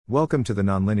Welcome to the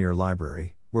Nonlinear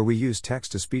Library, where we use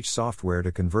text-to-speech software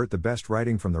to convert the best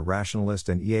writing from the rationalist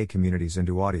and EA communities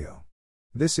into audio.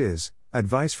 This is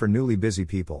Advice for Newly Busy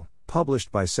People, published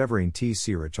by Severin T.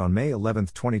 Seehrich on May 11,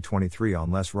 2023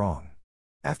 on Less Wrong.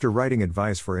 After writing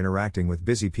advice for interacting with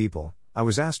busy people, I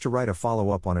was asked to write a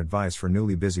follow-up on advice for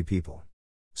newly busy people.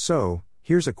 So,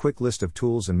 here's a quick list of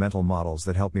tools and mental models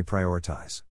that help me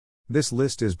prioritize. This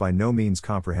list is by no means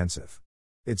comprehensive.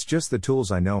 It's just the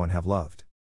tools I know and have loved.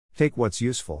 Take what's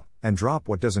useful, and drop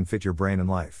what doesn't fit your brain and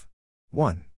life.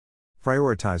 1.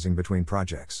 Prioritizing between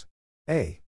projects.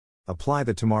 A. Apply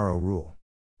the tomorrow rule.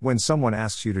 When someone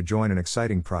asks you to join an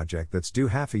exciting project that's due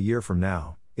half a year from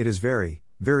now, it is very,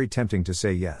 very tempting to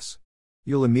say yes.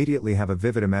 You'll immediately have a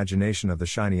vivid imagination of the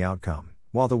shiny outcome,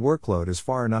 while the workload is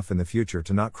far enough in the future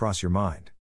to not cross your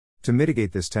mind. To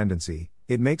mitigate this tendency,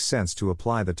 it makes sense to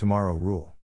apply the tomorrow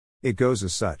rule. It goes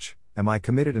as such: am I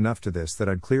committed enough to this that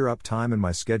I'd clear up time in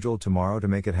my schedule tomorrow to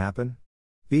make it happen?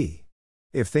 B.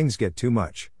 If things get too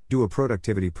much, do a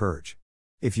productivity purge.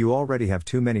 If you already have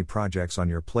too many projects on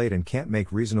your plate and can't make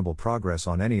reasonable progress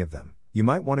on any of them, you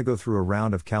might want to go through a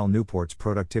round of Cal Newport's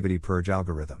productivity purge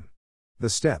algorithm. The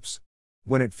steps.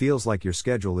 When it feels like your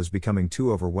schedule is becoming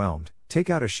too overwhelmed, take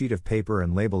out a sheet of paper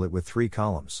and label it with 3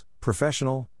 columns: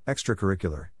 professional,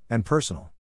 extracurricular, and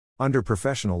personal. Under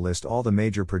professional, list all the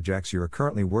major projects you are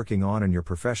currently working on in your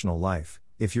professional life.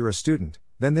 If you're a student,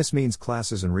 then this means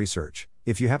classes and research.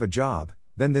 If you have a job,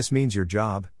 then this means your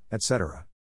job, etc.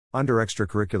 Under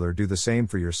extracurricular, do the same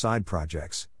for your side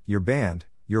projects, your band,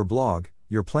 your blog,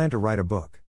 your plan to write a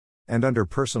book. And under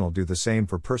personal, do the same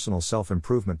for personal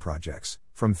self-improvement projects,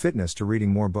 from fitness to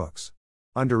reading more books.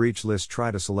 Under each list,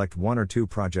 try to select 1 or 2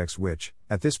 projects which,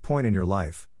 at this point in your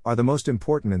life, are the most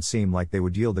important and seem like they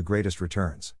would yield the greatest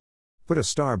returns. Put a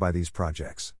star by these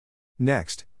projects.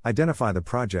 Next, identify the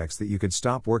projects that you could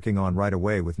stop working on right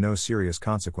away with no serious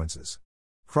consequences.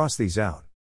 Cross these out.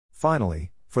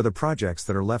 Finally, for the projects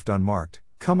that are left unmarked,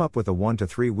 come up with a 1 to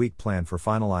 3 week plan for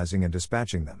finalizing and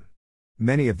dispatching them.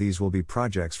 Many of these will be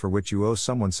projects for which you owe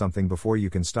someone something before you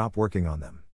can stop working on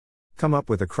them. Come up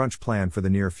with a crunch plan for the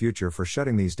near future for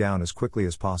shutting these down as quickly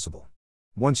as possible.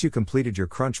 Once you completed your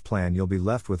crunch plan, you'll be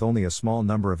left with only a small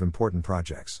number of important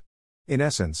projects. In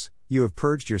essence, you have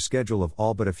purged your schedule of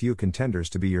all but a few contenders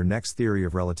to be your next theory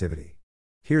of relativity.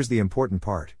 Here's the important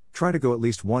part: try to go at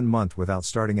least 1 month without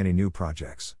starting any new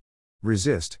projects.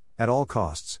 Resist, at all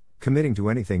costs, committing to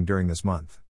anything during this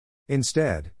month.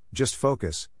 Instead, just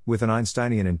focus, with an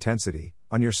Einsteinian intensity,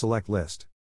 on your select list.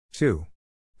 2.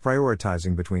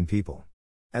 Prioritizing between people.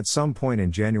 At some point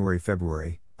in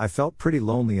January-February, I felt pretty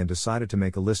lonely and decided to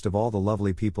make a list of all the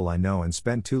lovely people I know and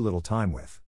spend too little time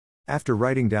with. After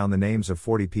writing down the names of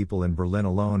 40 people in Berlin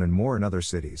alone and more in other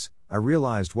cities, I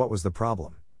realized what was the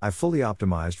problem. I fully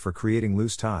optimized for creating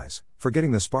loose ties,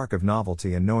 forgetting the spark of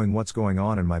novelty and knowing what's going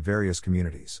on in my various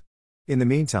communities. In the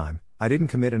meantime, I didn't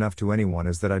commit enough to anyone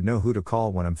as that I'd know who to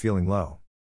call when I'm feeling low.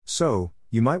 So,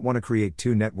 you might want to create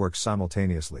 2 networks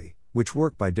simultaneously, which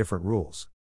work by different rules.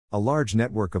 A large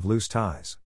network of loose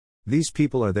ties. These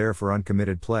people are there for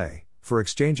uncommitted play, for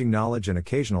exchanging knowledge and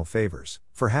occasional favors,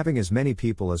 for having as many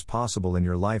people as possible in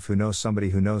your life who knows somebody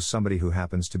who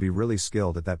happens to be really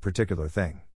skilled at that particular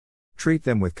thing. Treat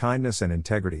them with kindness and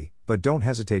integrity, but don't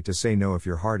hesitate to say no if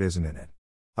your heart isn't in it.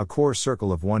 A core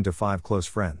circle of 1 to 5 close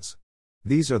friends.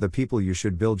 These are the people you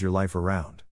should build your life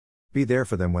around. Be there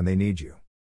for them when they need you.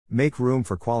 Make room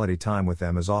for quality time with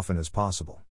them as often as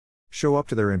possible. Show up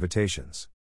to their invitations.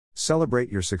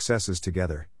 Celebrate your successes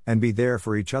together, and be there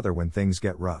for each other when things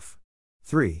get rough.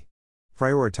 3.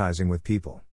 Prioritizing with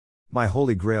people. My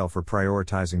holy grail for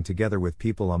prioritizing together with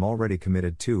people I'm already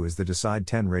committed to is the Decide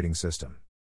 10 rating system.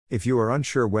 If you are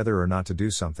unsure whether or not to do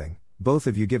something, both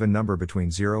of you give a number between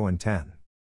 0 and 10.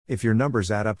 If your numbers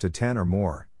add up to 10 or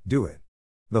more, do it.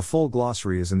 The full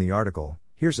glossary is in the article.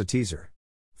 Here's a teaser.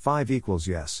 5 equals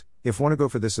yes, if want to go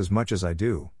for this as much as I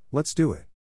do, let's do it.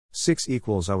 6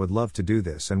 equals I would love to do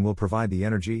this and will provide the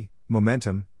energy,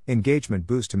 momentum, engagement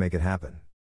boost to make it happen.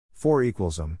 4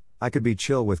 equals I could be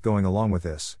chill with going along with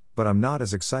this, but I'm not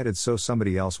as excited, so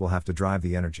somebody else will have to drive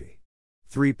the energy.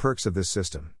 3 perks of this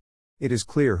system. It is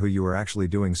clear who you are actually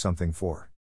doing something for.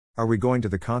 Are we going to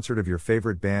the concert of your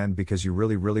favorite band because you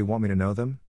really want me to know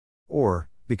them? Or,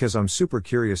 because I'm super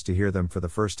curious to hear them for the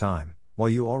first time, while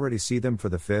you already see them for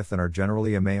the 5th and are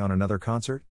generally on another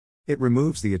concert? It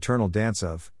removes the eternal dance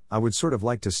of, I would sort of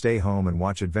like to stay home and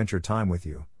watch Adventure Time with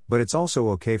you, but it's also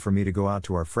okay for me to go out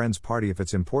to our friend's party if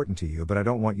it's important to you, but I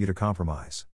don't want you to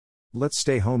compromise. Let's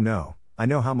stay home. No, I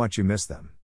know how much you miss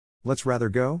them. Let's rather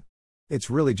go? It's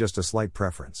really just a slight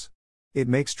preference. It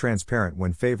makes transparent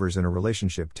when favors in a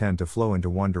relationship tend to flow into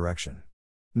one direction.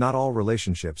 Not all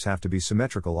relationships have to be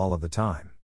symmetrical all of the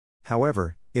time.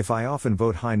 However, if I often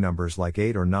vote high numbers like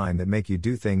 8 or 9 that make you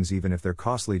do things even if they're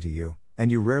costly to you,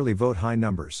 and you rarely vote high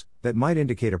numbers, that might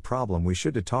indicate a problem we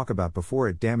should talk about before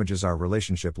it damages our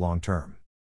relationship long term.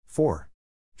 4.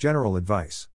 General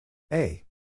advice. A.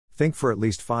 Think for at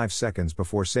least 5 seconds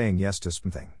before saying yes to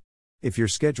something. If your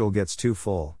schedule gets too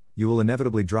full, you will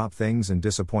inevitably drop things and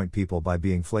disappoint people by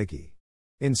being flaky.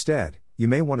 Instead, you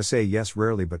may want to say yes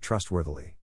rarely but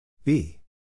trustworthily. B.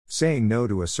 Saying no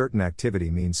to a certain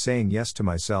activity means saying yes to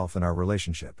myself and our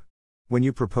relationship. When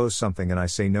you propose something and I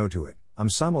say no to it, I'm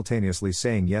simultaneously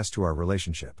saying yes to our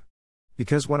relationship.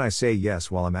 Because when I say yes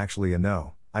while I'm actually a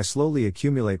no, I slowly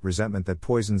accumulate resentment that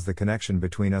poisons the connection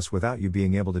between us without you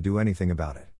being able to do anything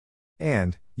about it.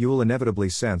 And, you will inevitably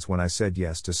sense when I said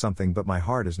yes to something but my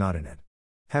heart is not in it.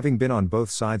 Having been on both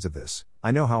sides of this,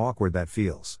 I know how awkward that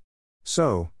feels.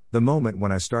 So, the moment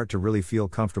when I start to really feel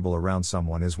comfortable around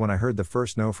someone is when I heard the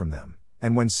first no from them,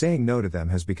 and when saying no to them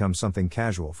has become something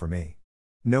casual for me.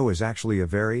 No is actually a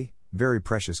very, very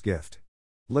precious gift.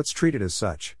 Let's treat it as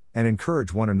such, and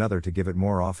encourage one another to give it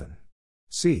more often.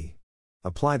 C.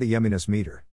 Apply the yumminess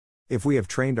meter. If we have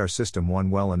trained our system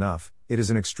one well enough, it is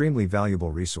an extremely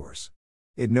valuable resource.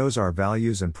 It knows our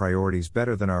values and priorities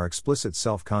better than our explicit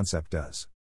self-concept does.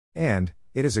 And,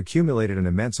 it has accumulated an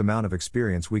immense amount of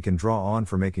experience we can draw on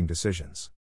for making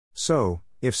decisions. So,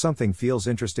 if something feels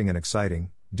interesting and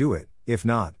exciting, do it; if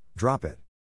not, drop it.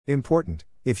 Important,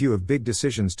 if you have big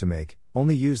decisions to make,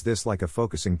 only use this like a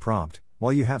focusing prompt,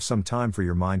 while you have some time for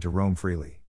your mind to roam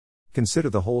freely. Consider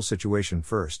the whole situation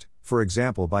first, for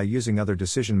example by using other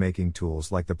decision-making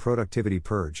tools like the productivity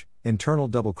purge, internal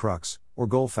double crux, or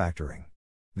goal factoring.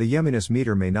 The yumminess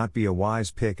meter may not be a wise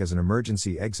pick as an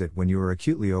emergency exit when you are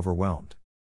acutely overwhelmed.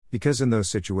 Because in those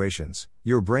situations,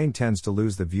 your brain tends to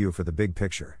lose the view for the big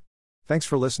picture. Thanks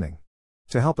for listening.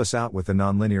 To help us out with the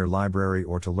Nonlinear Library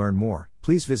or to learn more,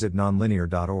 please visit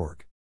nonlinear.org.